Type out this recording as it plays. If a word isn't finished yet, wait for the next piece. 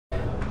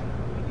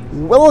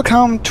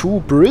Welcome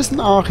to Prison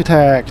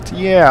Architect.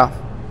 Yeah,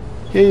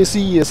 here you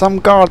see some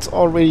guards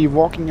already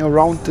walking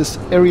around this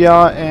area,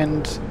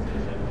 and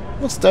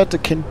what's that? A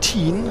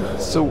canteen.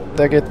 So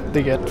they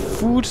get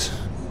food,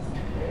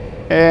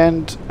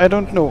 and I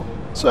don't know.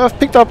 So I've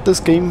picked up this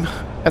game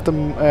at the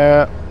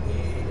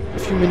a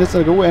few minutes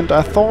ago, and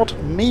I thought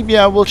maybe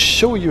I will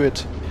show you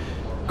it,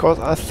 because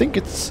I think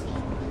it's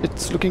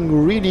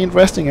looking really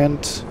interesting,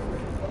 and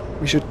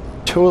we should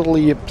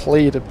totally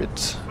play it a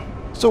bit.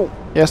 So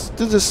yes,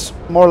 this is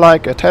more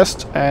like a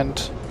test,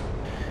 and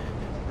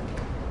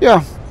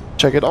yeah,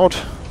 check it out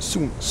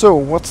soon. So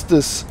what's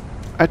this?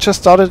 I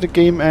just started the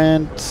game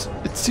and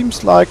it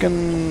seems like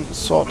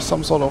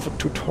some sort of a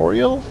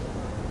tutorial.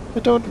 I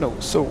don't know.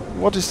 So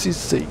what is he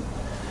saying?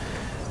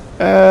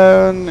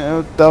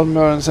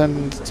 Dalmerans,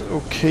 and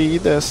okay,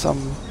 there's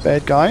some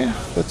bad guy.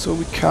 That's where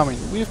we come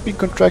in. We have been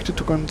contracted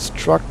to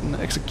construct an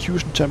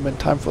execution chamber in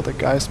time for the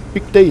guy's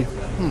big day.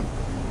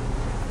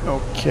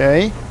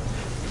 Okay.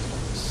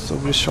 So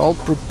we shall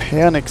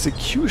prepare an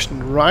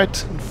execution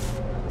right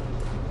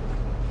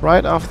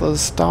after the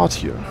start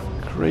here.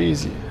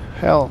 Crazy.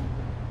 Hell.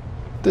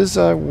 This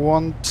I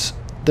want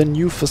the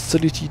new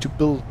facility to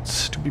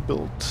be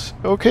built.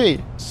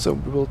 Okay, so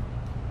we will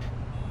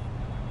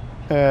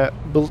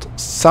build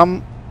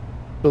some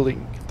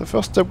building. The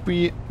first step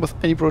with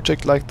any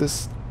project like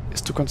this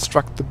is to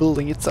construct the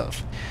building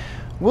itself,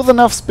 with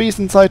enough space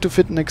inside to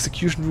fit an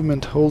execution room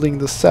and holding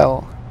the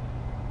cell.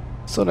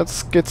 So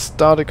let's get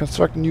started.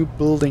 Construct a new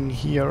building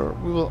here.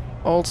 We will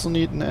also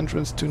need an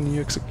entrance to a new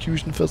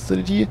execution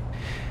facility.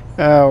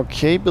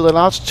 Okay, build a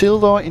large jail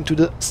door into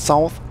the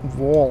south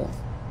wall.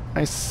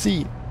 I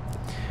see.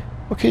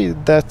 Okay,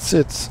 that's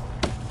it.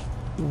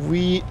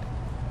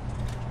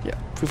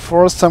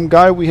 Before some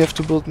guy we have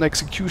to build an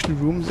execution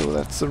room, so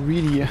that's a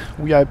really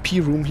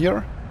VIP room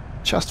here,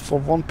 just for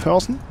one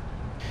person.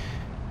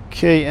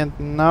 Okay, and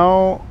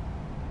now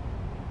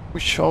we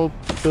shall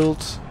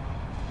build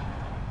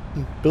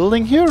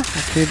building here.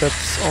 Okay,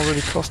 that's already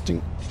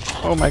costing.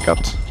 Oh my god.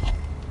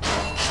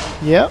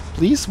 Yeah,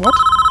 please, what?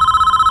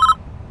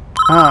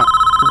 The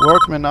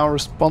workmen are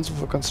responsible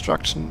for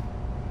construction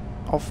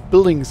of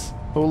buildings.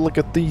 Oh, look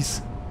at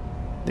these.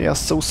 They are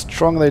so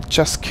strong, they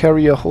just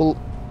carry a whole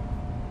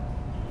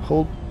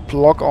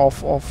block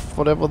of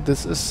whatever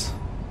this is.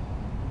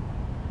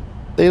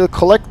 They'll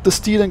collect the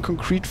steel and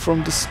concrete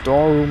from the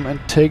storeroom and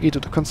take it to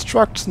the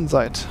construction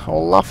site. How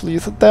lovely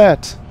is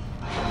that?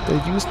 They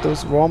use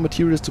those raw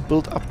materials to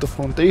build up the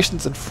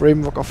foundations and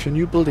framework of your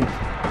new building.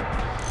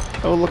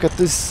 Oh, look at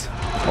this.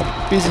 How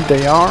busy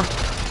they are.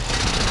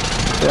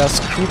 They are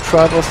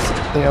screwdrivers.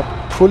 They are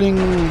pulling...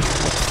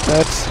 what's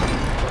that?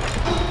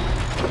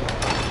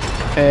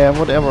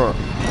 Whatever.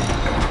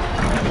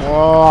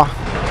 Wow.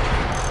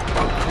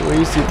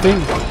 Crazy thing.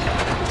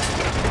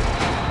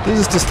 This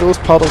is the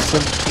slowest part of the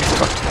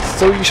construction.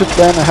 So you should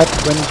plan ahead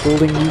when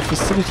building new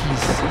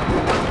facilities.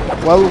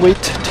 While we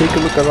wait, take a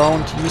look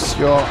around, use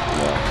your...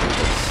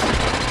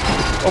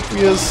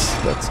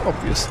 that's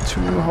obvious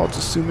too, how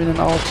to zoom in and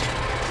out.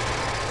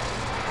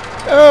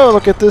 Oh,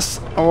 look at this,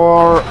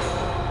 our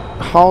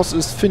house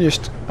is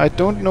finished. I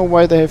don't know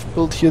why they have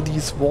built here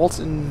these walls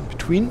in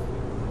between.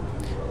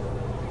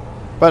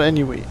 But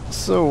anyway,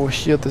 so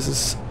here this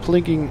is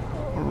blinking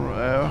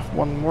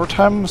one more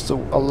time, so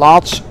a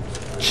large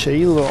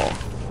jailer.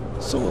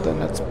 So then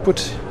let's put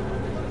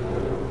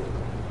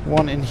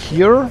one in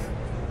here.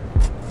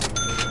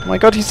 Oh my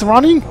god, he's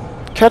running!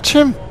 Catch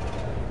him!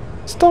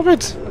 Stop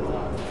it!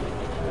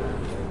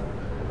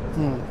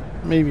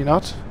 Maybe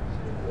not.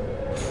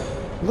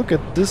 Look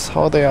at this,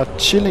 how they are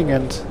chilling,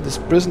 and this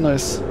prisoner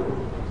is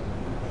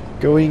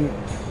going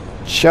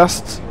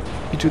just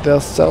into their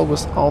cell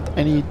without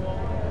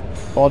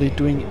anybody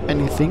doing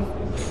anything.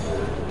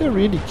 They're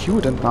really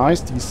cute and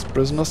nice, these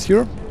prisoners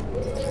here.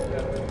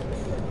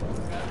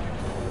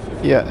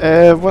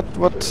 Yeah,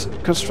 what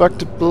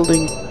constructed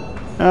building?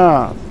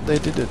 They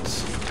did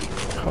it.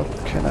 How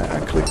can I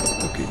click?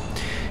 Okay.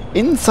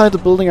 Inside the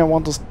building I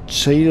want a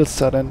jail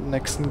cell and an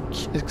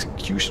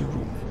execution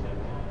room.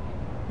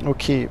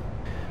 Okay.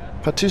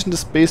 Partition the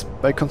space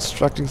by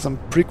constructing some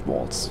brick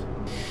walls.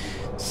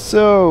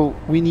 So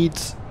we need...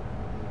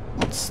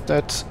 what's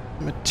that?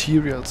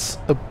 Materials.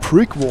 A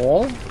brick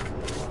wall.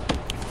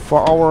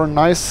 For our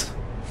nice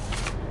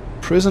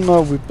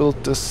prisoner we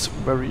built this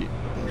very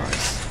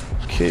nice.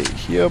 Okay,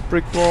 here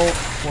brick wall.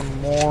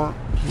 One more.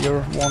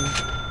 Here one.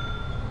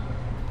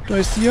 Do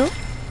I see her?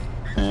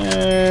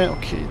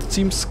 Okay, it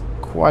seems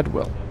quite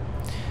well.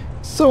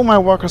 So my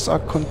workers are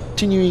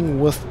continuing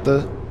with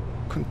the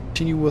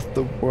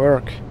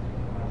work.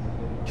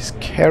 He's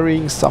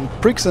carrying some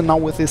bricks, and now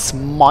with his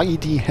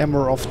mighty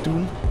hammer of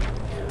doom,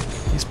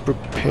 he's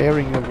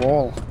preparing a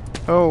wall.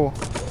 Oh,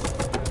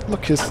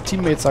 look, his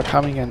teammates are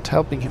coming and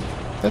helping him.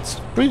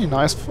 That's pretty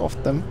nice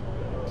of them.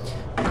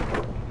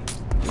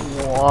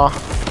 Wow,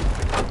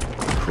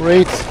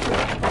 great.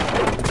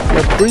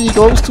 We're pretty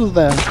close to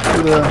them,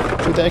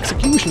 to the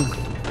execution.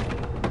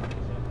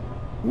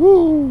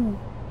 Woo!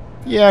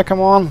 Yeah, come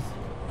on.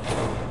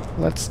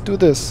 Let's do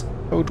this.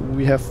 Oh, do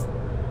we have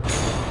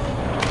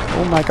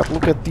Oh my god,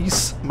 look at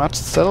these much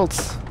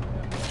cells.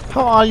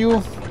 How are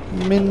you?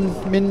 Min,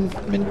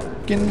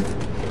 Gin?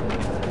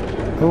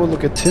 Oh,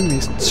 look at him,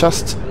 he's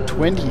just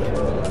 20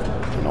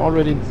 and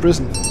already in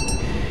prison.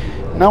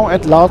 Now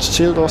add large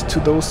jail doors to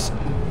those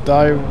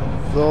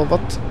well,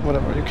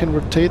 whatever, you can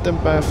rotate them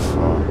by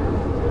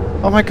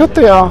oh my god,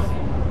 they are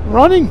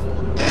running!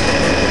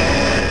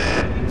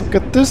 Look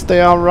at this,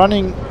 they are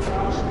running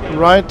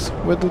right,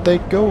 where do they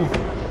go?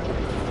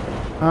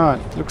 Ah,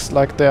 it looks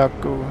like they are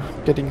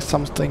getting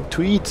something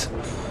to eat.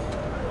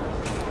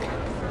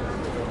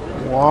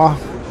 Wow,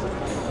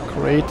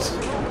 great.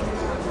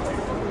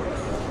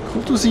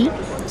 Cool to see.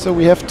 So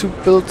we have to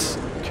build...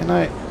 Can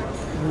I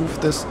move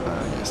this?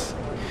 Yes.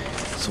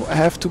 So I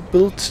have to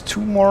build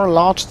 2 more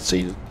large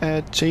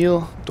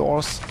jail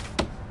doors.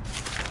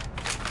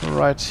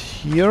 Right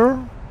here.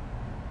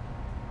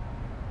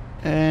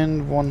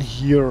 And 1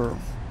 here.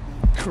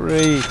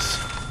 Great.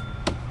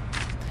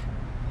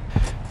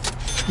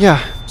 Yeah,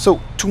 so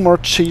 2 more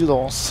jail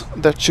doors.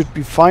 That should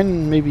be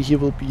fine. Maybe here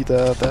will be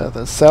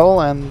the cell,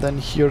 and then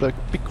here the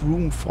big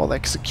room for the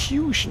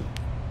execution.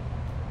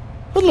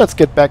 But let's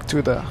get back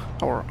to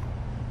our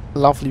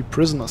lovely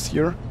prisoners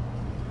here.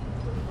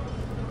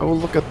 Oh,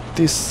 look at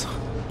this.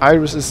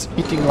 Iris is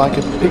eating like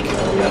a pig.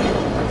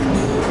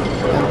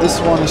 And this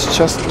one is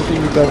just looking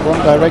in the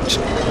wrong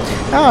direction.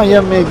 Ah,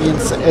 yeah, maybe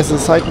as a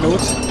side note,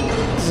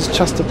 this is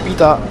just a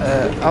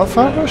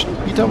alpha version,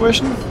 beta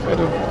version. I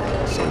don't know.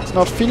 So it's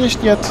not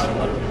finished yet.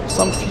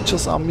 Some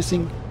features are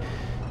missing.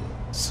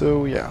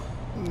 So yeah,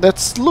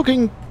 that's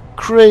looking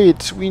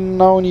great. We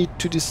now need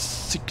to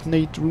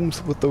designate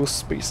rooms with those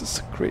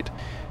spaces. Great.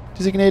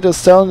 Designate a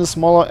cell in a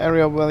smaller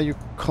area where you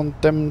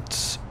condemned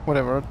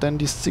whatever. Then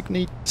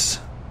designate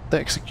the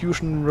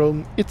execution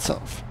room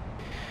itself.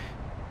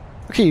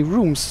 Okay,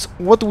 rooms.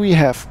 What do we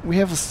have? We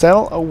have a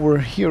cell over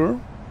here.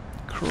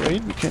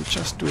 Great. We can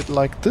just do it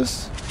like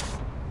this.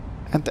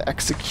 And the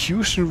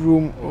execution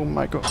room, oh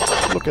my god,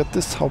 look at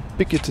this, how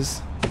big it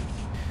is.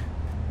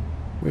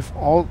 With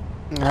all...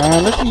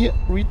 let me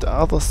read the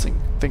other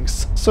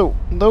things. So,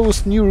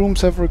 those new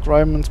rooms have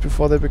requirements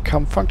before they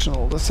become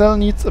functional. The cell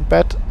needs a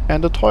bed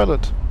and a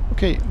toilet.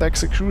 Okay, the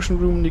execution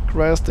room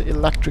requires the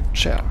electric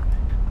chair.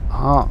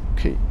 Ah,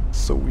 okay,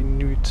 so we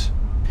need...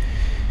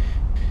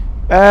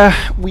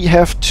 we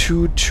have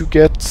to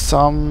get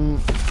some...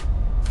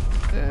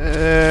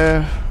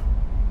 a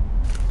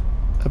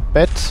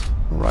bed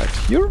right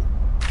here.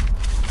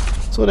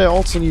 So they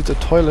also need a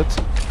toilet.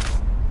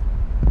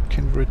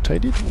 Can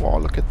rotate it. Wow,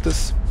 look at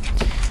this.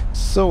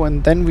 So,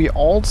 and then we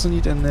also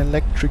need an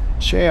electric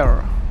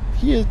chair.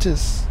 Here it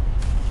is.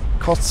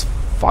 Costs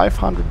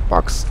 500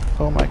 bucks.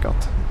 Oh my god.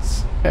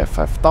 It's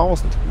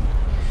 5,000.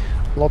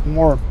 A lot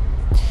more.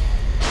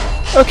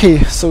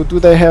 Okay, so do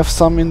they have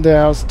some in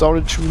their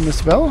storage room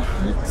as well?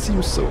 It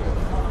seems so.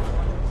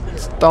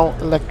 Install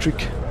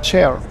electric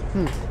chair.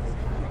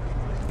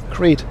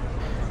 Great.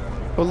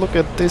 Oh, look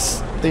at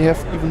this. They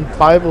have even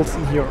Bibles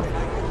in here.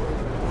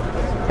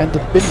 And a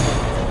bin.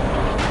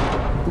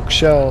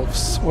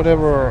 Bookshelves,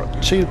 whatever,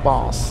 jail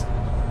bars.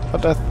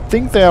 But I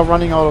think they are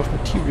running out of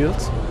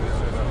materials.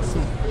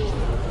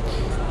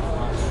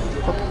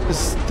 What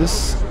is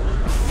this?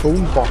 A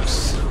phone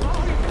box.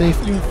 They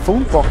have even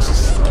phone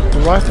boxes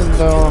right on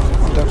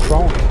their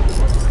ground.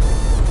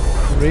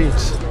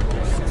 Great.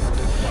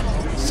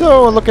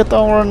 So look at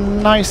our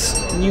nice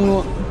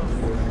new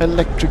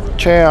electric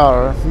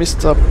chair,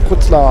 Mr.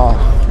 Putzler.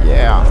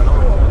 Yeah.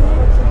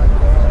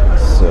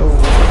 So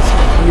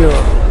what's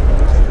here?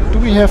 Do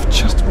we have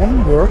just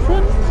one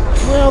workman?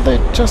 Or are they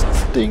just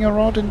staying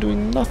around and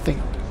doing nothing?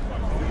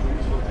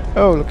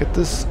 Oh, look at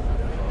this.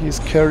 He's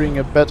carrying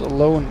a bed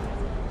alone.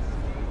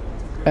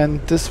 And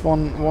this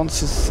one wants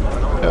his...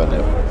 oh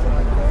no.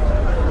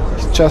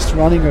 He's just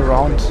running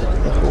around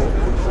the whole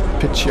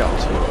pitch yard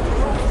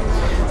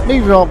here.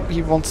 Maybe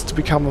he wants to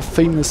become a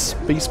famous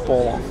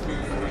baseball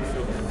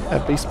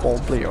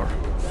player.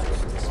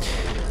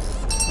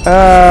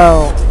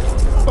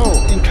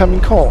 Oh,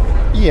 incoming call.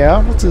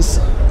 Yeah, what's this?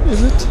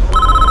 Is it?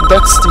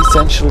 That's the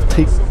essential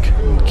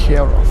taken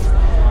care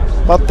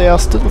of. But there are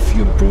still a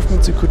few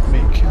improvements you could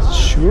make.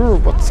 Sure,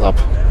 what's up?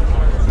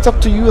 It's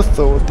up to you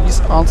though, these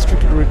aren't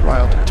strictly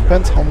required. It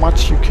depends how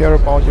much you care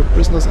about your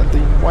business and the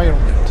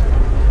environment.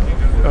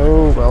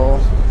 Oh well,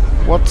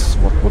 what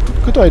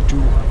could I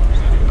do?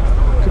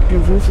 Could be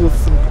improved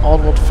with an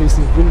outward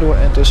facing window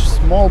and a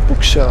small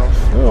bookshelf.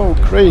 Oh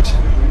great.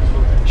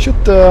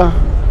 Should the...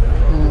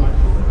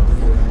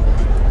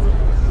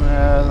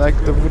 like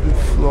the wooden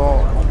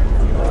floor.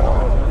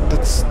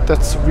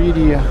 That's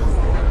really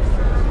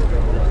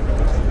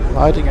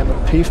lighting and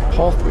a paved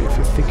pathway if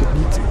you think it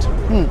needs it.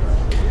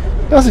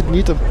 Does it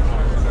need a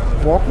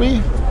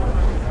walkway?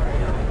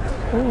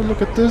 Oh,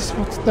 look at this.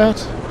 What's that?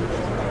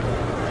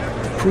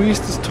 The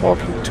priest is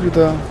talking to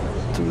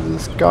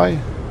this guy.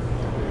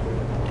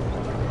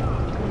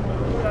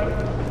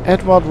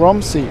 Edward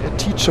Romsey, a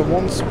teacher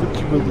once, would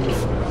you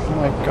believe? Oh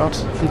my god,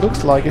 he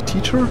looks like a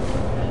teacher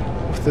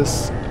with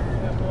this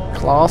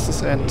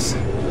glasses and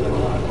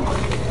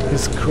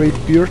his great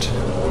beard.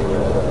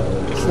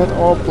 It's not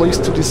our place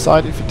to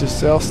decide if it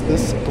deserves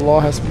this. The law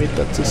has made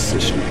that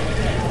decision.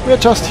 We are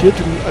just here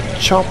to do a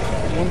job.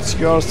 Once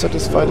you are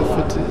satisfied if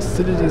the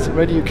facility is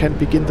ready, you can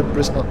begin the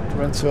prisoner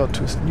transfer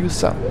to his new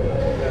cell.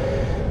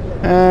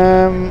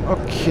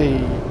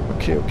 Okay.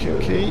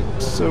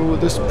 So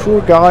this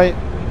poor guy.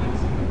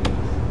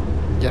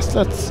 Yes,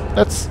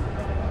 let's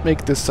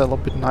make this cell a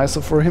bit nicer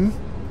for him.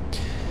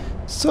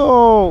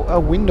 So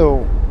a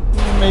window.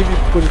 Maybe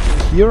put it in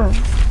here.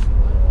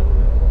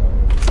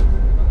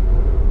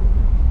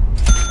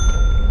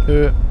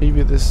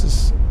 Maybe this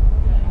is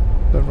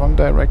the wrong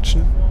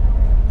direction.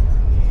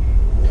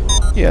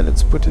 Yeah,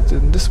 let's put it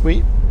in this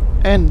way.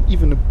 And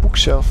even a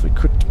bookshelf we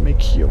could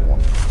make here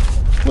one.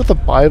 With a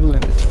Bible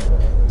in it.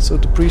 So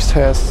the priest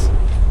has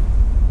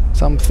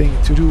something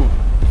to do.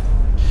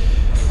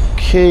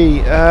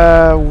 Okay,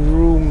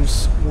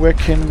 rooms. Where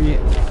can we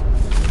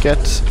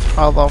get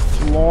other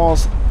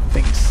floors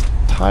things?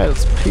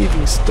 Tiles,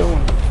 paving,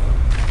 stone.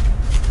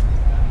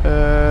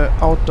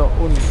 Outdoor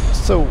only.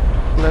 So,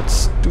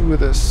 let's do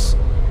this.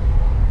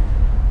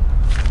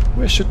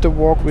 Where should the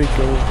walkway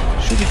go?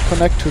 Should it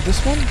connect to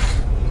this one?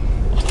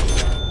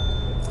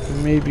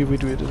 Maybe we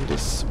do it in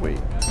this way.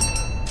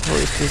 Or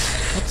is this...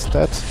 what's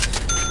that?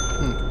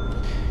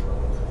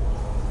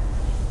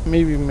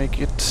 Maybe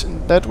make it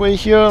that way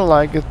here,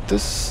 like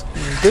this,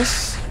 and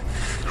this.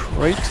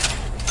 Great.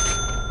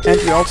 And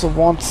we also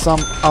want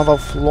some other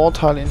floor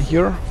tile in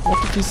here.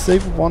 What did he say?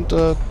 We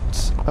wanted...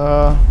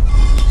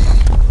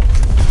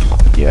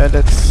 yeah,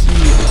 let's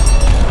see.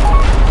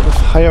 With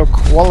higher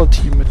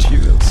quality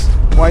materials.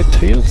 White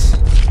tiles.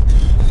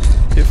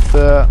 If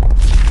the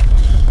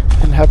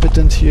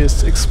inhabitant here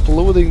is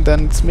exploding,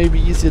 then it's maybe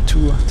easier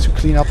to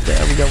clean up the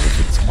area with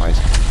its white.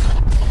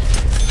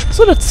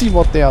 So let's see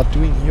what they are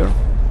doing here.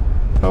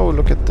 Oh,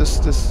 look at this.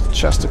 This is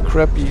just a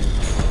crappy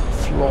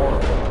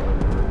floor.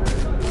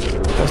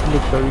 Doesn't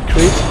look very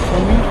great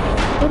for me.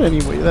 But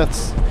anyway,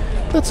 that's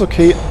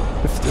okay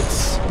if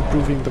it's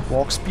improving the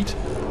walk speed.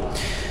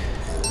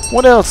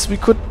 What else? We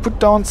could put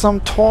down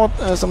some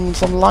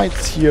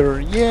lights here.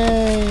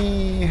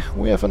 Yay!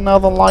 We have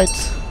another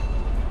light.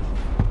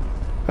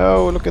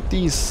 Oh, look at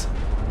these.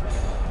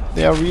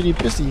 They are really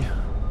busy.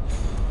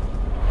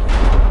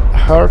 A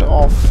herd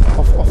of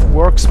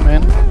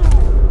worksmen.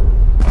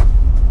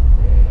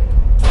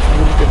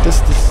 Look at this.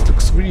 This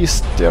looks really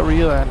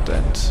sterile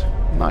and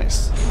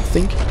nice. I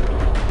think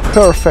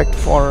perfect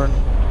for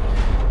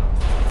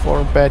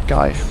a bad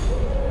guy.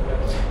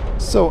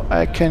 So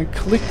I can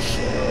click.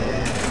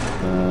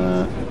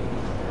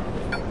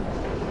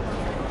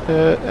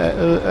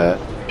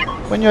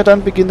 When you're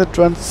done, begin the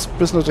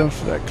prisoner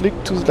transfer. Click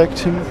to select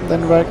him,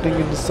 then right-click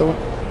in the zone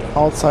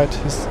outside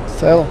his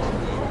cell.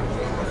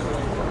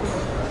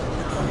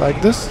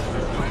 Like this.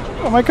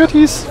 Oh my god,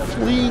 he's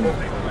fleeing.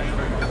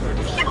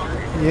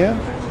 Yeah,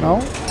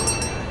 now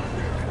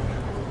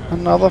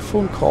another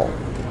phone call.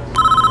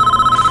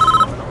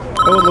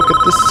 Oh, look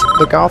at this.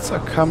 The guards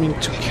are coming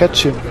to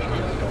catch him.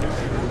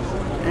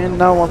 And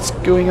now what's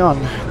going on?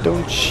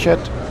 Don't shed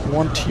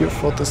one tear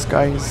for this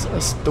guy. He's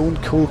a stone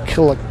cold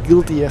killer,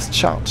 guilty as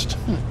charged.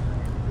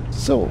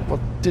 So, what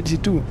did he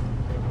do?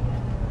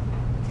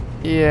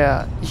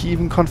 Yeah, he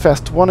even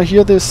confessed. Wanna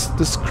hear this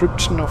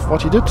description of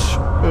what he did?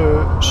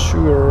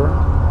 Sure.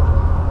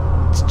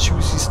 It's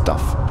juicy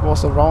stuff. It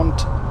was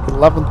around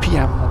 11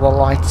 PM. The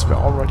lights were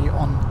already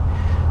on.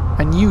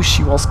 I knew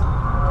she was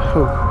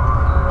home.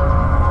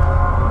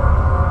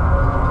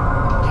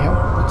 Yeah,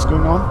 what's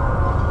going on?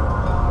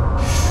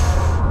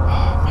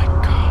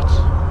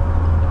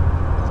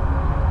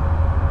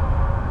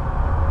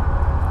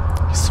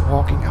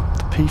 Walking up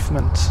the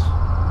pavement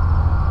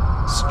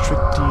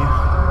strictly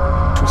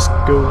to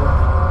school.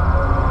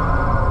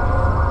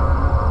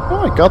 Oh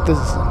my god, this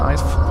is a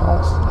nice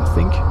house, I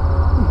think.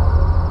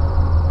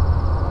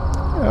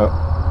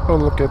 Oh,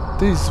 look at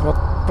this. What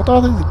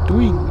are they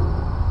doing?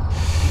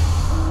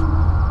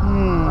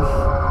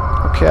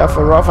 Okay, I have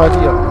a rough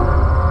idea.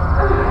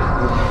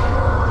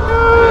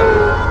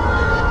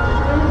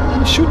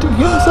 He's shooting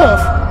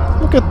himself.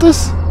 Look at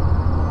this.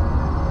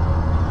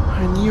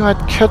 I knew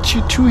I'd catch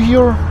you two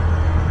here.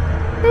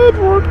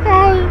 Edward,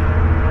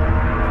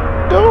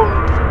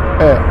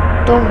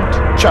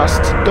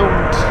 just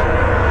don't.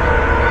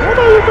 What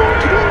are you going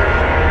to do?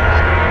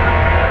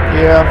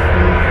 Yeah.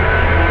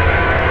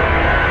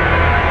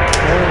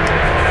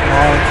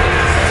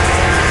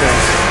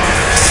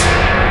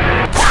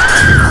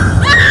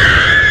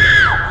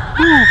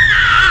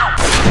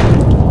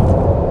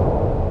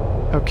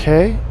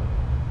 Okay.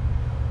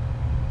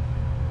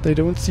 They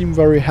don't seem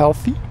very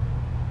healthy.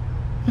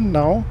 And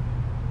now?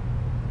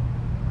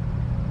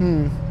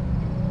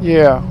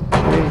 Yeah,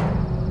 okay.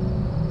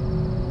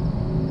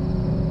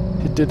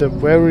 He did a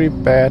very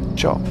bad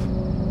job.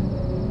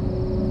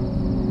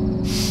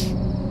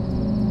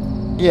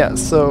 Yeah,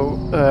 so,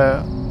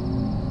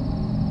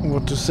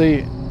 what to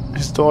say?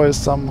 His story is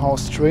somehow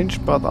strange,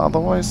 but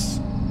otherwise,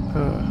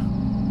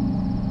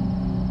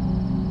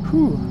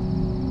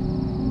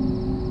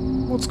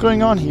 what's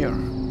going on here?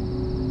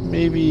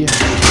 Maybe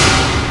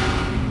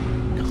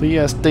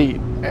Clear as day,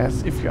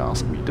 as if you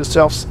ask me.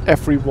 Deserves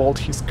every vault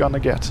he's gonna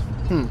get.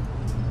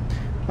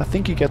 I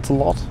think he gets a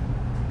lot.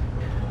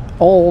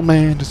 All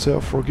men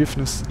deserve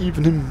forgiveness,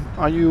 even him.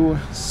 Are you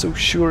so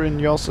sure in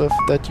yourself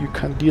that you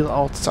can deal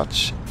out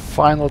such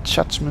final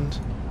judgment?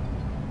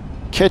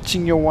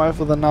 Catching your wife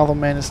with another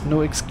man is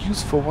no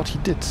excuse for what he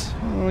did.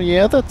 Oh,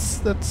 yeah,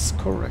 that's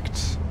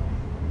correct.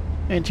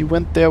 And he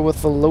went there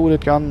with a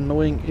loaded gun,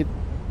 knowing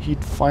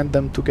he'd find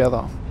them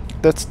together.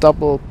 That's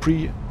double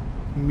premeditated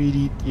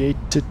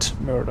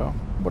murder,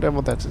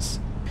 whatever that is.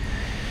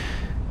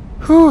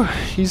 Whew,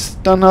 he's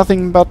done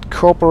nothing but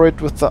cooperate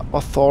with the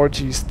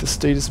authorities. The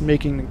state is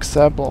making an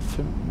example of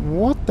him.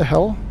 What the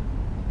hell?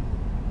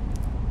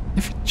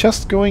 If he's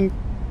just going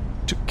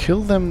to kill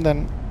them,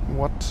 then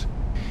what?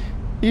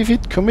 If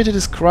he'd committed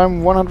his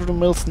crime 100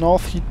 miles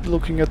north, he'd be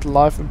looking at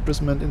life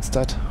imprisonment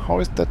instead. How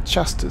is that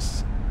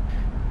justice?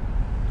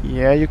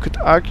 Yeah, you could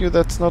argue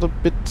that's not a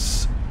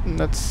bit...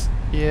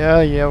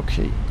 Yeah,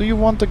 okay. Do you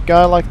want a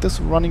guy like this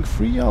running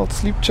free? I'll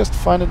sleep just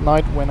fine at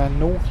night when I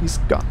know he's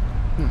gone.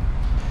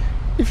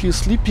 If you're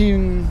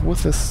sleeping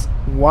with his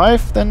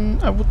wife, then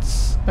I would...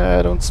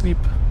 don't sleep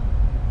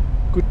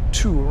good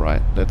too,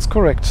 right? That's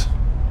correct.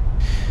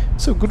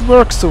 So, good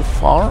work so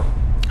far.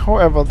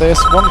 However,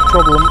 there's one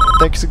problem.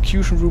 The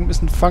execution room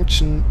isn't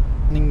functioning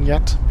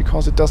yet,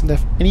 because it doesn't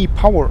have any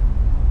power.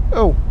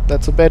 Oh,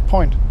 that's a bad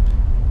point.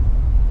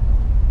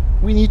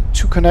 We need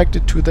to connect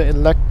it to the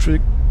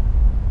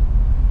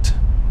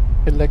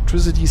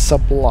electricity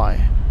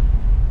supply.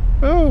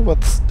 Oh,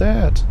 what's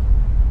that?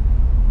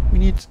 We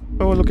need...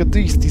 Oh, look at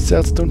these. These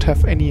cells don't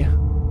have any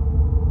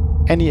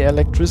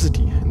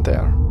electricity in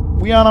there.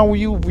 We are now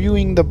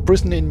viewing the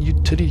prison in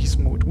utilities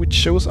mode, which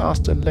shows us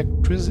the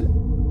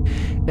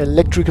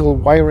electrical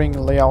wiring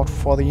layout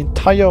for the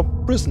entire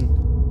prison.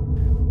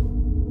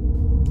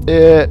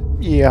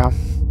 Yeah.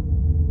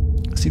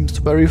 Seems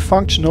very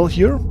functional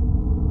here.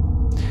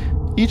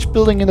 Each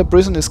building in the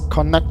prison is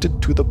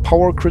connected to the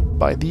power grid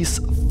by these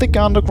thick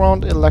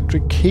underground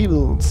electric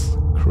cables.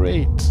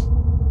 Great.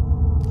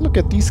 Look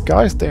at these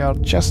guys, they are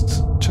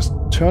just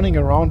turning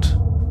around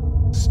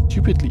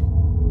stupidly.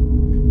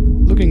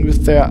 Looking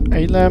with their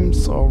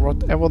A-lamps or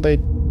whatever they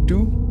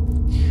do.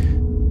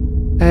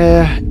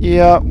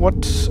 Yeah,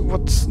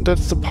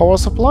 that's the power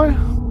supply?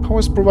 Power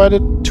is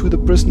provided to the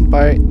prison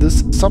by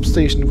this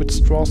substation,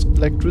 which draws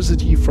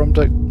electricity from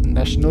the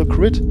national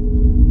grid.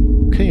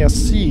 Okay, I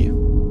see.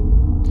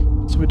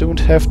 So we don't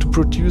have to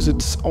produce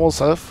it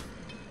ourselves.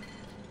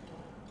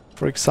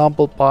 For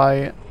example,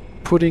 by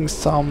putting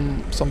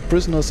some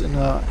prisoners in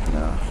a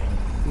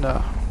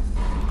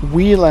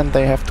wheel and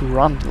they have to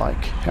run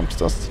like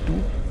hamsters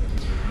do.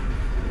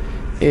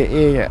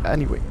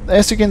 Anyway,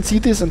 as you can see,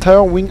 this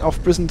entire wing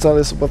of prison cell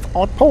is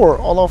without power.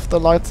 All of the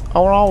lights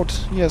are out.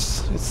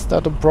 Yes, is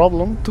that a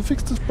problem? To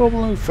fix this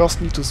problem, we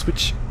first need to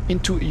switch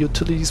into a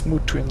utilities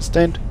mode to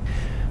understand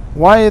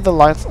why the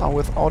lights are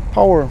without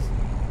power.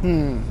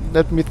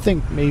 Let me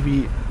think.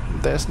 Maybe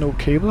there's no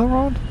cable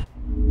around?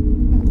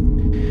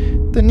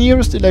 The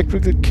nearest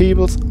electrical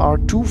cables are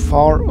too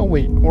far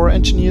away. Our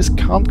engineers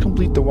can't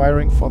complete the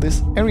wiring for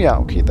this area.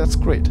 Okay, that's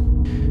great.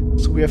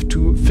 So we have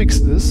to fix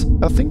this,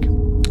 I think.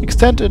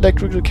 Extend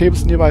electrical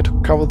cables nearby to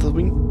cover the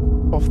wing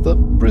of the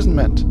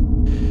imprisonment.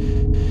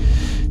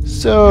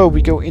 So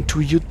we go into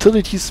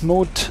utilities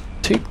mode,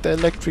 take the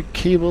electric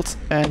cables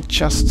and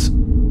just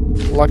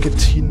plug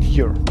it in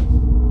here.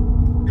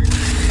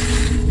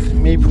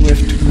 Maybe we have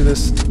to do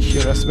this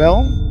here as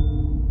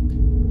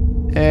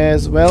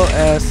well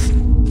as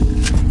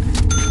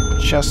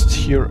just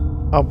here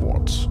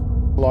upwards,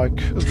 like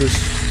this.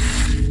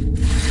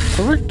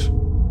 Correct?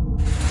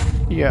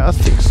 Yeah, I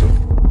think so.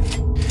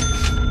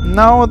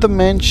 Now the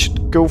man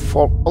should go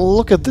for... Oh,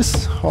 look at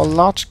this, how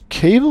large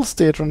cables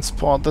they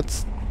transport.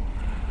 That's...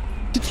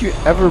 Did you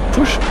ever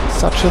push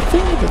such a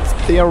thing?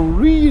 They are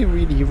really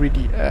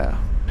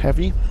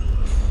heavy.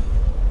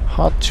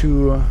 Hard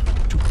to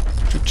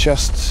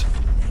just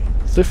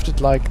lift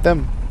it like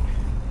them.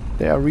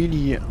 They are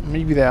really...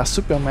 Maybe they are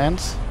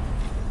Supermans.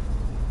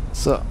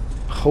 It's a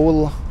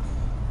whole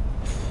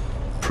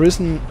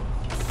prison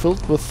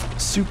filled with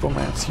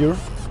Supermans here.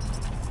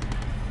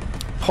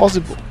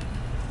 Possible.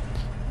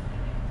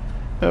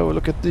 Oh,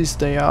 look at these.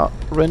 They are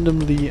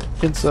randomly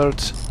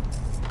insert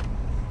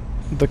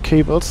the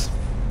cables.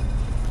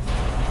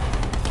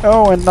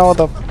 Oh, and now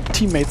the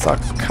teammates are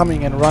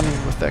coming and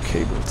running with their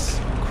cables.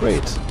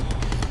 Great.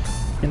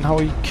 And how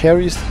he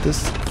carries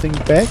this thing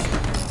back?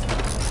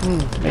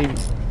 Maybe.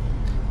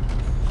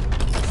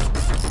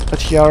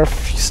 But here are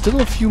still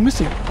a few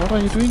missing. What are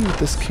you doing with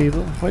this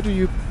cable? Why do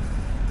you...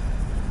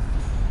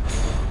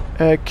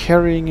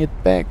 carrying it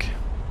back?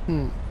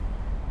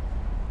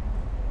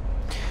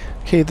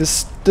 Okay,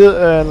 this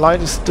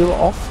light is still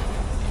off.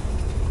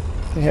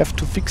 They have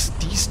to fix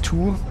these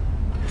two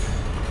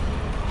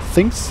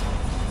things.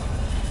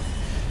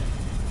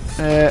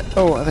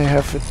 Oh, they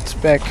have it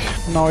back.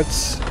 Now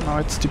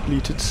it's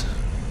depleted.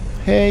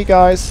 Hey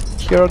guys,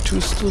 here are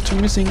still two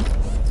missing.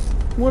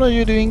 What are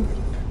you doing?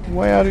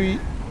 Why are we...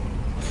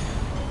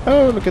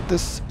 Oh, look at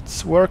this.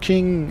 it's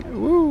working.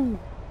 Woo!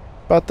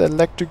 But the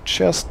electric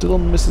chair still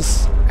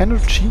misses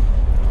energy.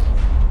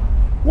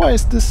 Why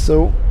is this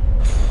so?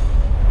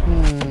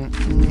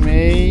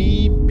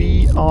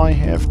 Maybe I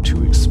have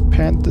to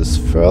expand this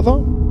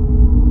further.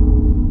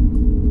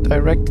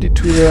 Directly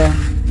to the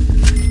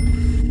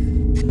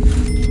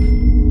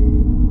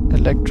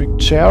electric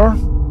chair.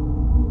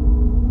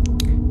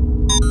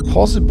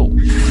 Possible.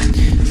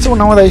 So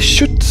now they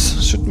should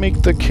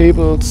make the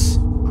cables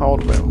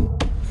out well.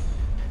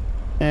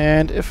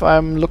 And if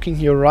I'm looking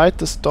here right,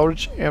 the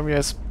storage area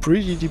is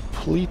pretty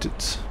depleted.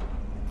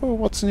 Oh,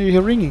 what's new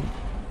here ringing?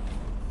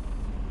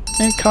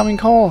 Incoming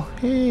call.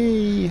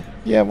 Hey,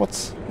 yeah,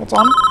 what's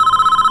on?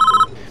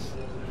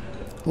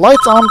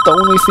 Lights aren't the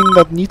only thing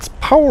that needs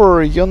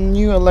power. Your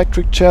new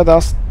electric chair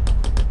does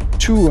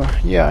too.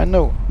 Yeah, I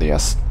know. They are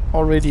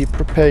already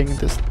preparing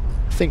this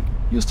thing.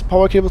 Use the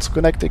power cable to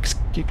connect the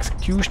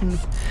execution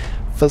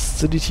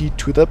facility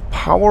to the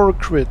power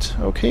grid.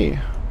 Okay,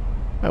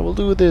 I will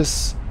do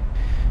this.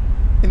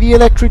 The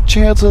electric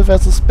chair itself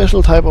has a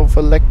special type of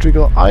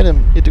electrical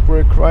item. It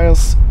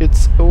requires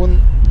its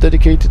own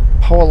dedicated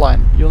power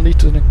line. You'll need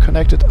to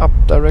connect it up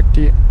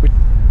directly with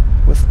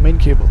main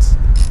cables.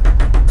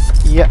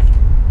 Yeah,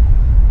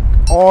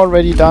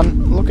 already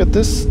done. Look at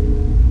this.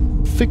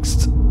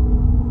 Fixed.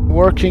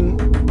 Working.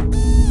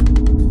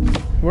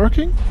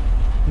 Working?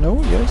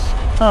 No? Yes?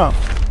 Ah,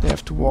 they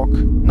have to walk.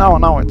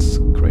 Now it's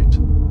great.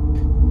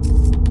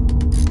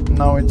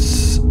 Now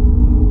it's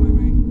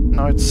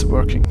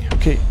working.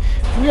 Okay,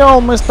 we are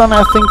almost done.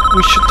 I think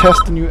we should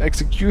test the new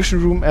execution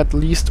room at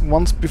least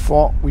once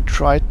before we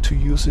try to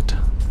use it,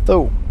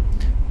 though.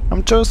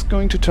 I'm just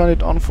going to turn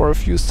it on for a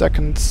few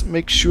seconds,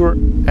 make sure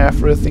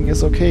everything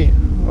is okay.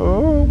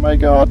 Oh my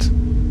god!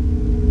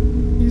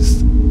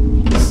 He's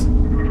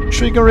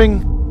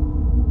triggering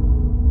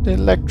the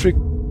electric.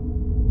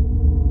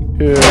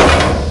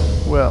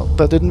 Well,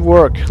 that didn't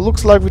work.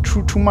 Looks like we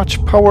threw too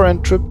much power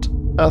and tripped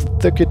a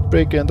circuit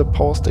breaker in the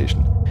power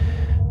station.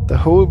 The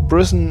whole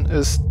prison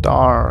is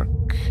dark.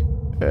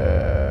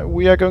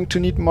 We are going to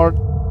need more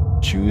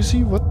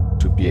juicy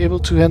to be able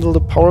to handle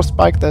the power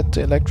spike that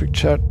the electric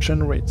chair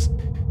generates.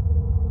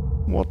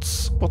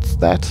 What's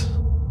that?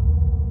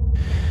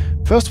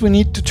 First we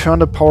need to turn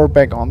the power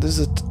back on. This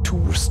is a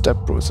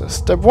two-step process.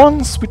 Step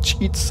 1, switch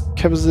each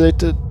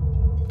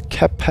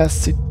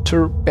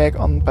capacitor back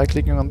on by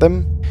clicking on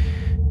them.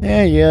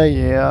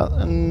 Yeah.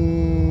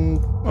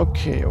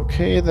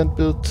 Okay, then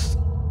build.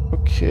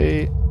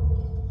 Okay.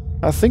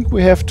 I think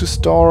we have to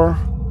store.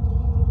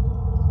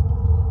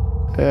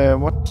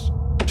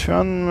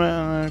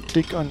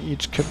 Click on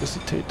each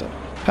capacitator.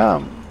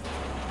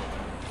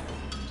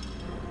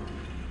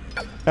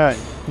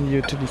 In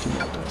utility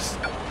mode, I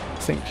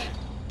think.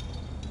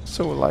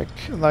 So like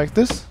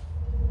this.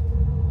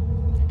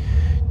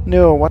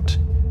 No, what?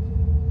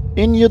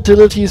 In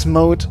utilities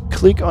mode,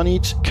 click on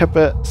each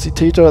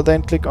capacitator,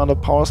 then click on the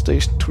power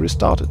station to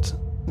restart it.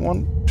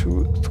 1,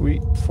 2, 3,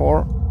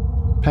 4.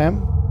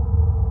 Pam.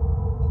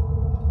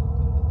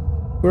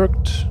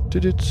 Worked.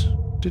 Did it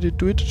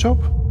do its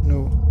job?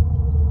 No.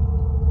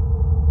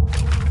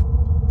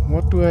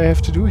 What do I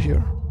have to do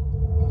here?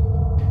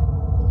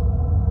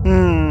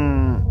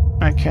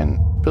 I can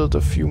build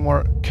a few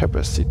more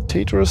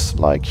capacitors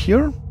like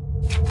here.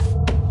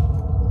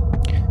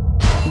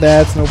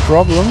 That's no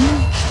problem.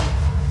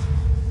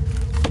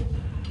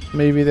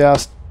 Maybe they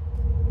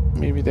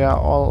are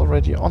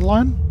already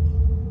online.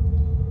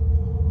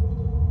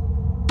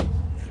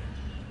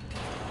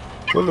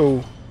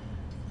 Follow.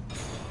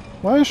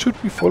 Why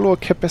should we follow a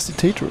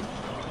capacitator?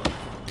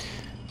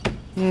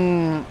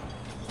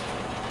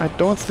 I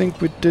don't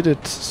think we did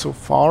it so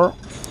far.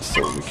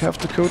 So we have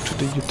to go to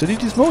the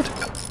utilities mode.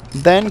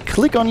 Then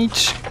click on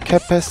each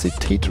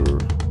capacitator.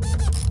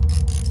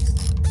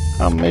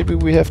 Maybe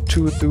we have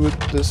to do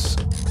this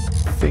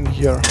thing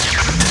here.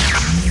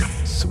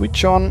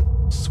 Switch on,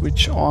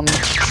 switch on,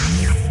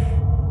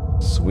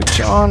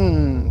 switch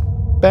on.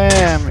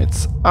 Bam!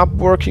 It's up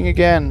working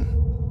again.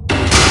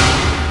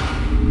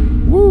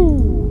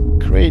 Woo!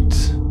 Great.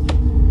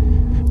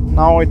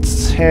 Now it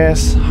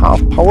has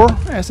half power,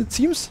 as it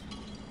seems.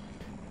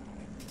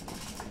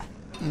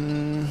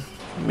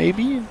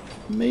 Maybe.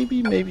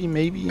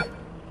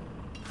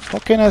 How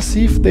can I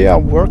see if they are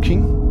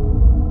working?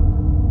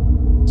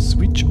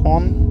 Switch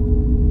on.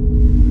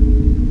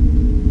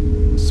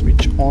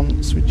 Switch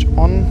on, switch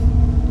on.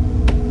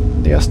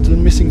 They are still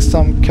missing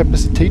some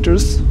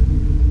capacitors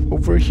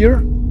over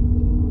here.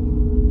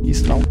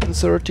 He's now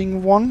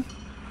inserting one.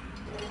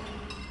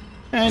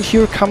 And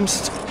here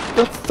comes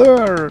the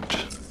third.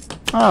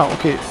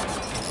 Okay.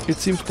 It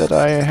seems that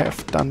I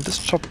have done this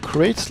job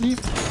greatly.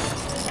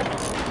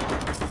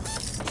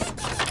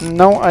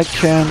 Now I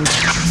can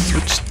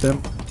switch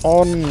them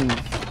on.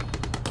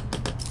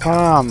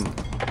 Palm.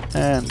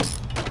 And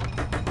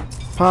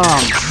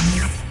palm.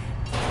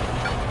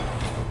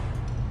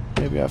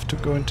 Maybe I have to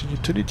go into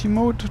utility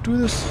mode to do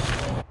this.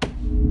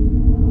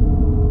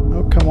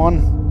 Oh, come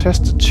on.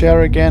 Test the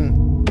chair again.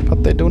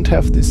 But they don't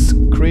have this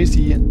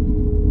crazy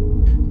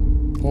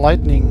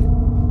lightning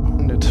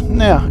on it. but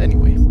yeah,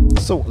 anyway.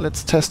 So,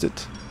 let's test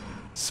it.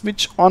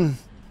 Switch on.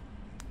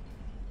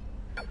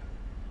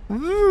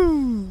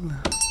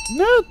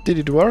 No, did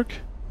it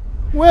work?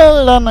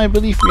 Well then, I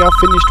believe we are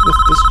finished with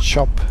this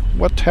job.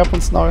 What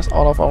happens now is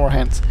out of our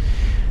hands.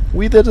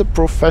 We did a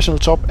professional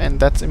job, and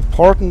that's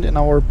important in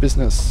our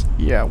business.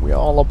 Yeah, we are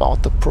all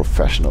about the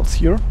professionals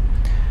here.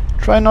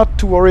 Try not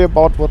to worry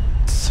about what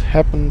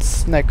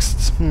happens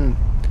next.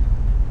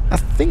 I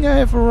think I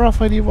have a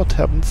rough idea what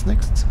happens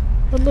next.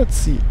 But let's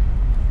see.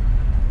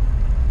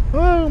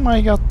 Oh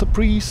my god, the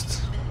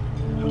priest.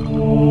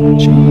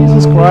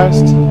 Jesus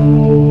Christ.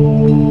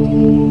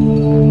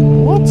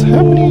 What's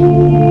happening?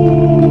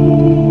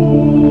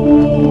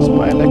 Is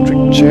my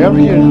electric chair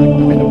here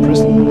in a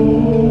prison?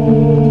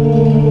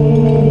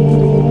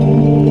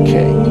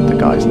 Okay, the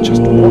guy's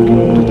just walking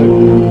into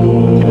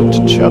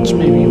the church.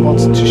 Maybe he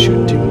wants to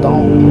shoot him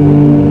down.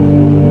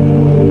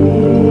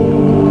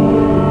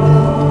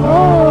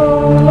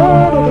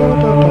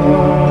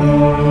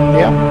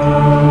 Yeah.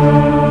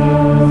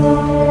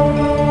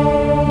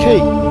 Okay,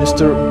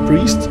 Mr.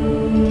 Priest.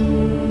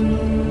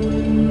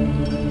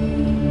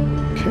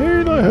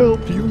 Can I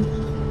help you?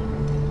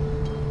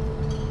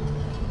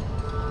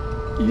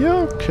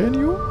 Yeah, can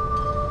you?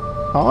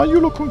 Are you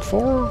looking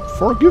for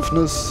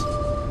forgiveness?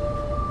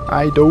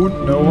 I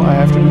don't know, I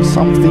have to do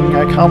something.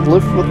 I can't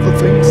live with the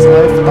things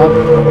I've done.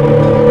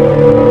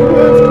 You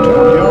have to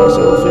turn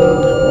yourself in.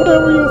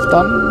 Whatever you've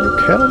done, you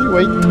cannot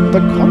await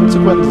the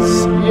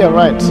consequences. Yeah,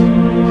 right.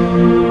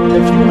 In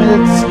a few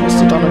minutes you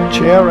sit on a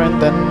chair and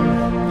then,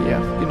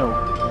 yeah, you know.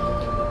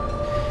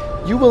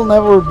 You will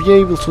never be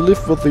able to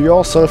live with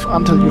yourself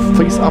until you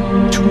face up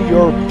to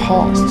your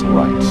past,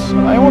 right?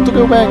 I want to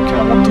go back,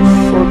 I want to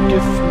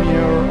forgive me,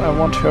 or I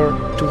want her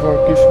to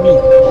forgive me.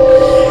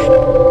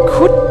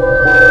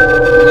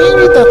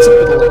 Maybe that's a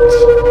bit late.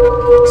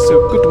 So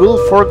God will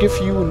forgive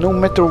you no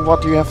matter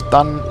what you have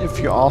done if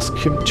you ask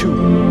him to.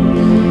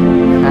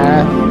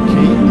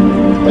 Okay.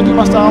 But you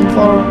must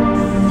answer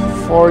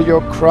for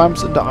your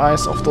crimes in the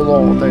eyes of the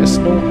law. There is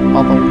no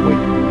other way.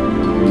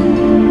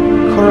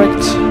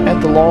 Correct,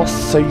 and the law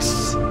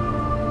says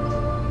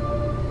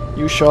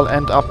you shall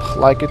end up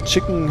like a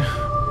chicken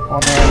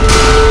on a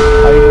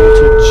high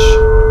voltage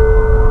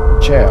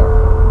chair.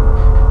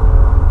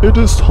 It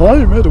is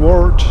time,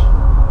 Edward.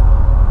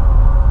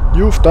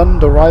 You've done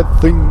the right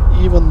thing,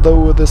 even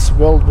though this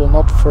world will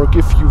not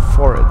forgive you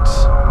for it.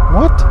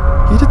 What?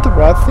 He did the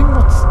right thing?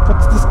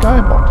 What's this guy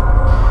about?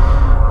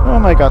 Oh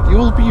my god, you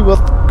will be with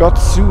God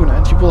soon,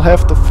 and he will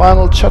have the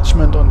final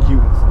judgment on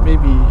you.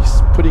 Maybe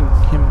he's putting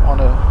him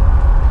on a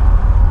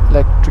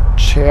electric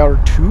chair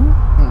too?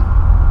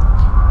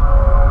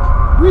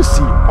 We'll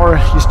see. Or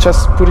he's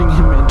just putting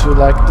him into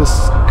like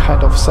this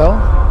kind of cell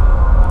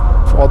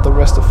for the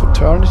rest of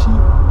eternity.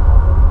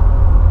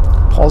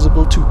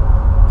 Possible too.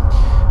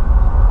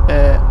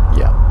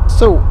 Yeah.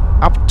 So,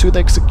 up to the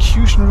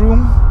execution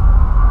room.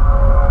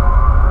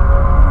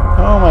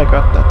 Oh my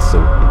god, that's so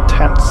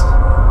intense.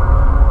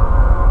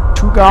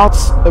 2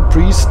 guards, a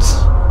priest,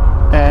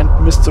 and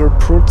Mr.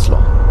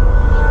 Prutzler.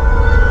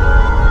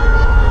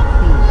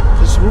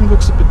 This room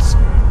looks a bit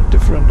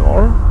different,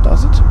 or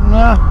does it?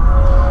 Nah.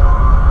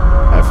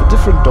 I have a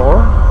different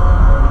door.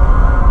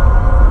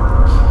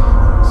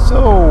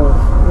 So,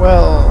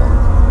 well...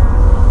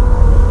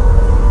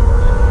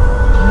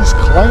 he's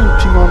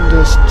climbing on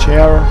this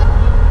chair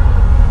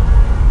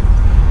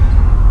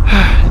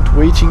and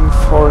waiting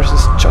for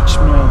his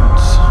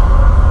judgment.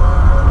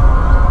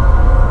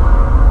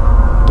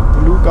 The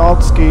blue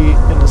guards go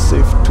in a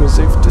to a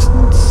safe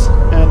distance,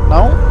 and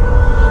now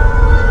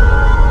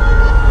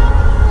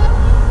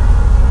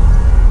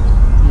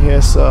he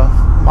has a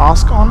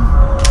mask on.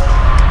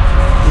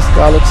 This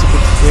guy looks a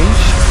bit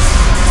strange.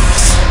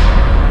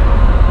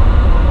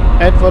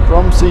 Edward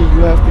Ramsey,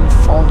 you have been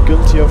found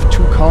guilty of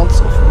 2 counts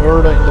of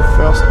murder in the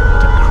first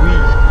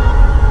degree.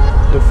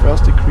 The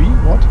first degree?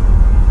 What?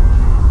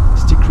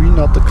 Is degree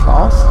not the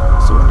class?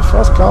 So in the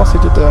first class he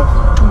did 2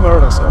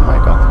 murders. Oh my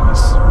god,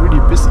 he's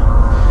really busy.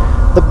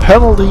 The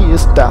penalty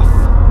is death.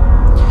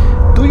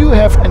 Do you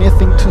have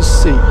anything to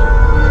say?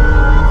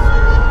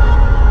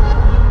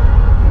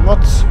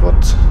 What?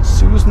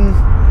 Susan?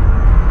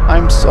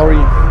 I'm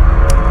sorry.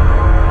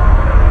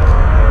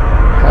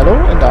 Hello,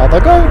 and the other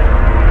guy?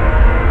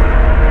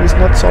 He's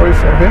not sorry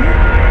for him.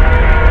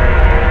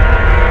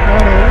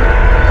 Hello?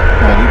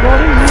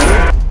 Anybody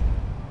here?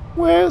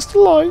 Where's the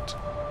light?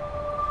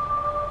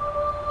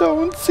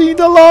 Don't see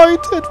the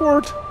light,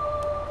 Edward.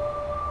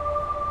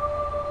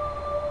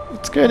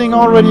 It's getting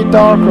already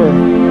darker.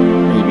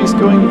 Maybe he's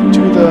going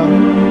to the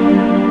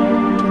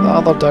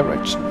other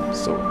direction.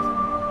 So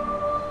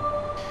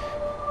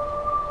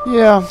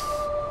yeah,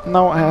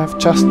 now I have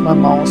just my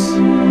mouse.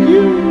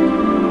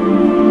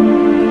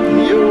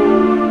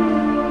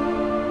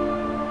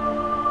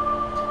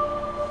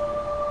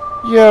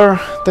 Yeah,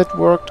 that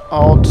worked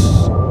out.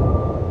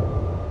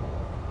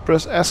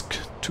 Press Ask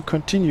to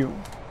continue.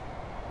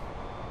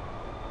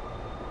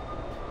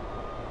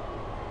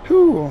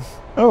 Whew.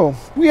 Oh,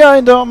 we are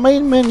in the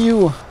main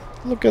menu.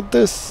 Look at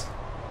this.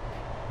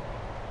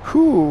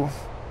 Whew.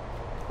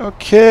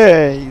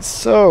 Okay,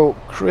 so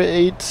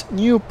create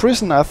new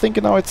prison. I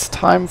think now it's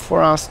time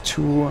for us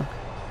to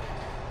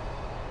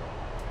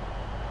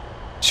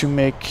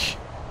make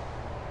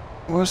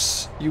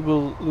you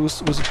will lose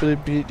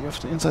visibility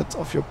of the insides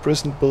of your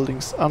prison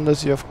buildings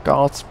unless you have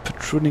guards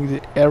patrolling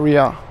the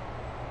area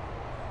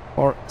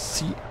or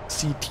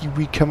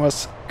CCTV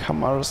cameras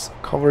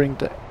covering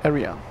the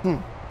area.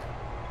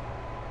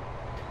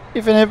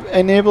 If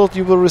enabled,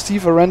 you will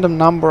receive a random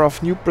number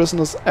of new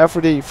prisoners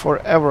every day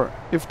forever.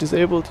 If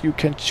disabled, you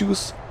can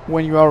choose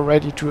when you are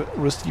ready to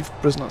receive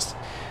prisoners.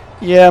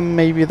 Yeah,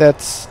 maybe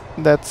that's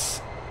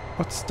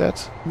what's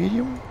that?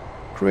 Medium?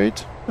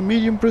 Create a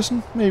medium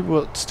prison? Maybe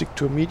we'll stick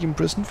to a medium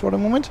prison for the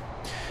moment.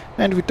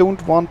 And we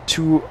don't want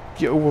to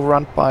be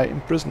overrun by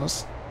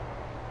prisoners.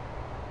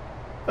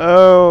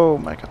 Oh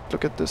my god,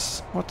 look at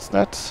this. What's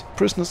that?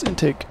 Prisoners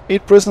intake.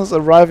 8 prisoners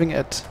arriving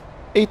at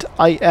 8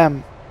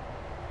 AM.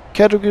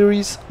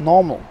 Categories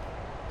normal.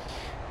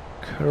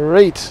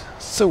 Great.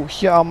 So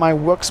here are my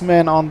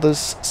worksmen on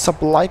this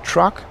supply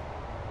truck.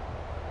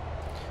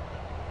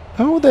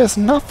 Oh, there's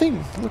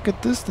nothing. Look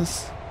at this.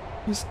 This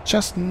is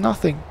just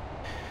nothing.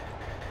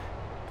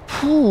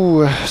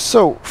 Whew.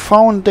 So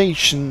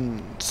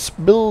foundations,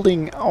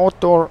 building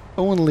outdoor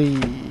only.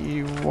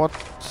 What?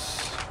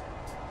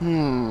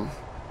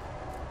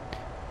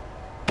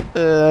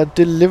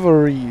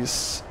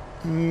 Deliveries.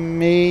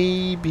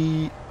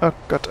 Maybe. Oh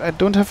god, I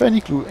don't have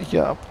any clue.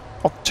 Here,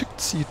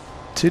 objects,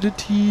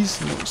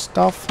 utilities, no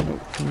stuff, no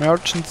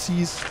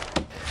emergencies.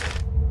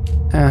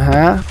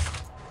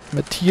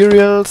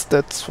 Materials,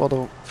 that's for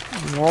the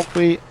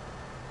walkway.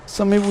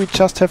 So maybe we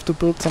just have to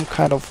build some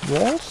kind of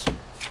walls.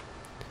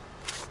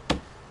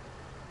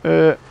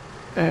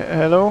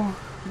 Hello?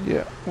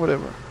 Yeah,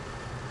 whatever.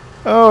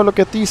 Oh, look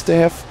at these. They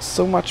have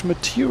so much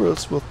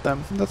materials with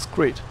them. That's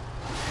great.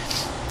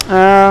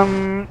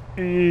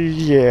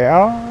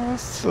 Yeah,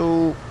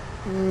 so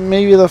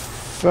maybe the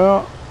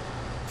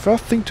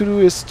first thing to do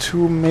is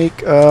to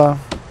make a...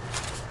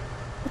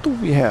 What do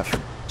we have?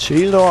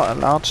 Jail door, a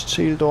large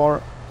jail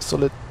door,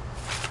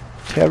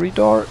 solitary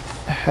door,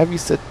 a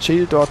heavy-set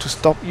jail door to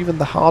stop even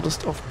the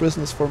hardest of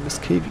prisoners from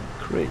escaping.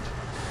 Great.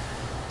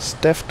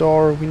 Staff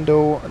door,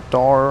 window, a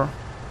door.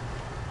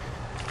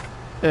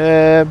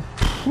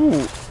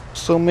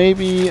 So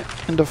maybe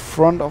in the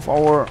front of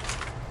our...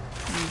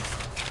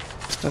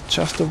 Is that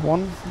just the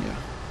one? Yeah.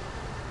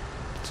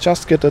 Let's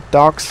just get a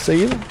dark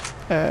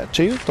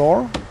jail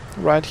door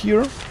right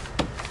here.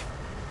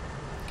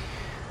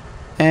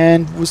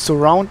 And we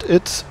surround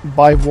it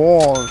by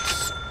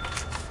walls.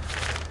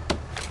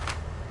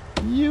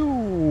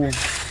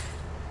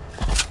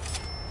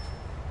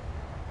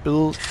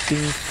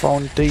 Building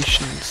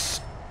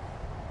foundations.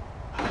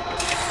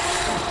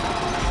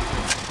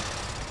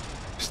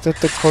 Is that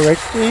the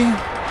correct way?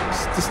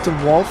 Is this the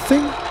wall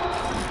thing?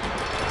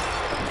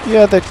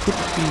 Yeah, that could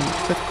be.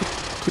 That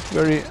could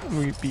very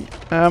be.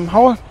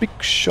 How big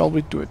shall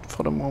we do it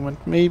for the moment?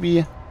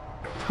 Maybe.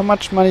 How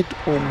much money?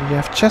 Oh, we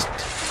have just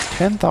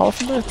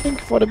 10,000, I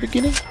think, for the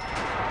beginning.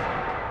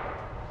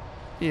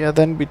 Yeah,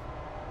 then we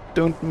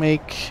don't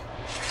make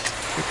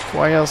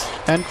requires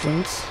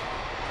entrance.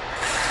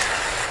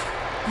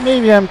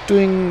 Maybe I'm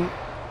doing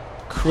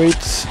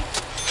great.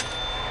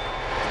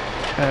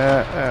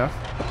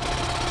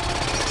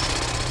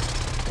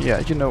 Yeah,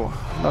 you know,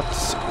 not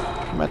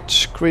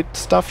much great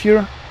stuff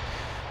here.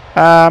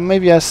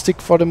 Maybe I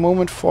stick for the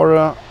moment for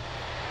a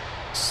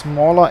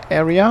smaller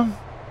area.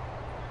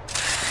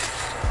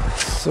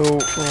 So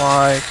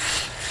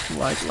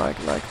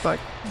like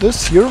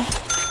this here.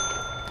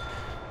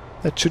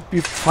 That should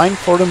be fine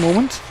for the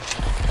moment.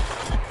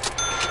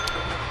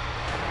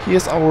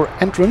 Here's our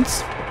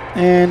entrance,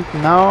 and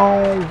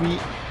now we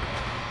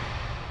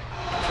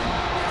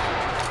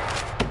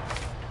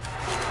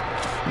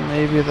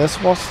maybe this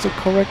was the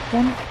correct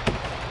one.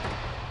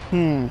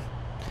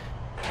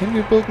 Can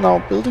we build now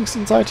buildings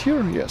inside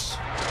here? Yes.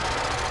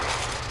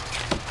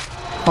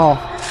 Oh,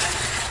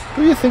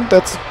 do you think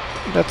that's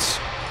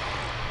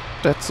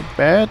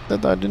bad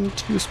that I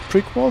didn't use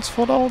brick walls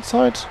for the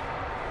outside?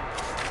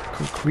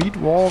 Concrete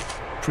wall,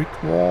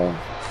 brick wall.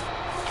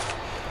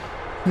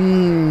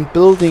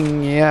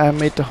 Building. Yeah, I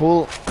made the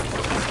whole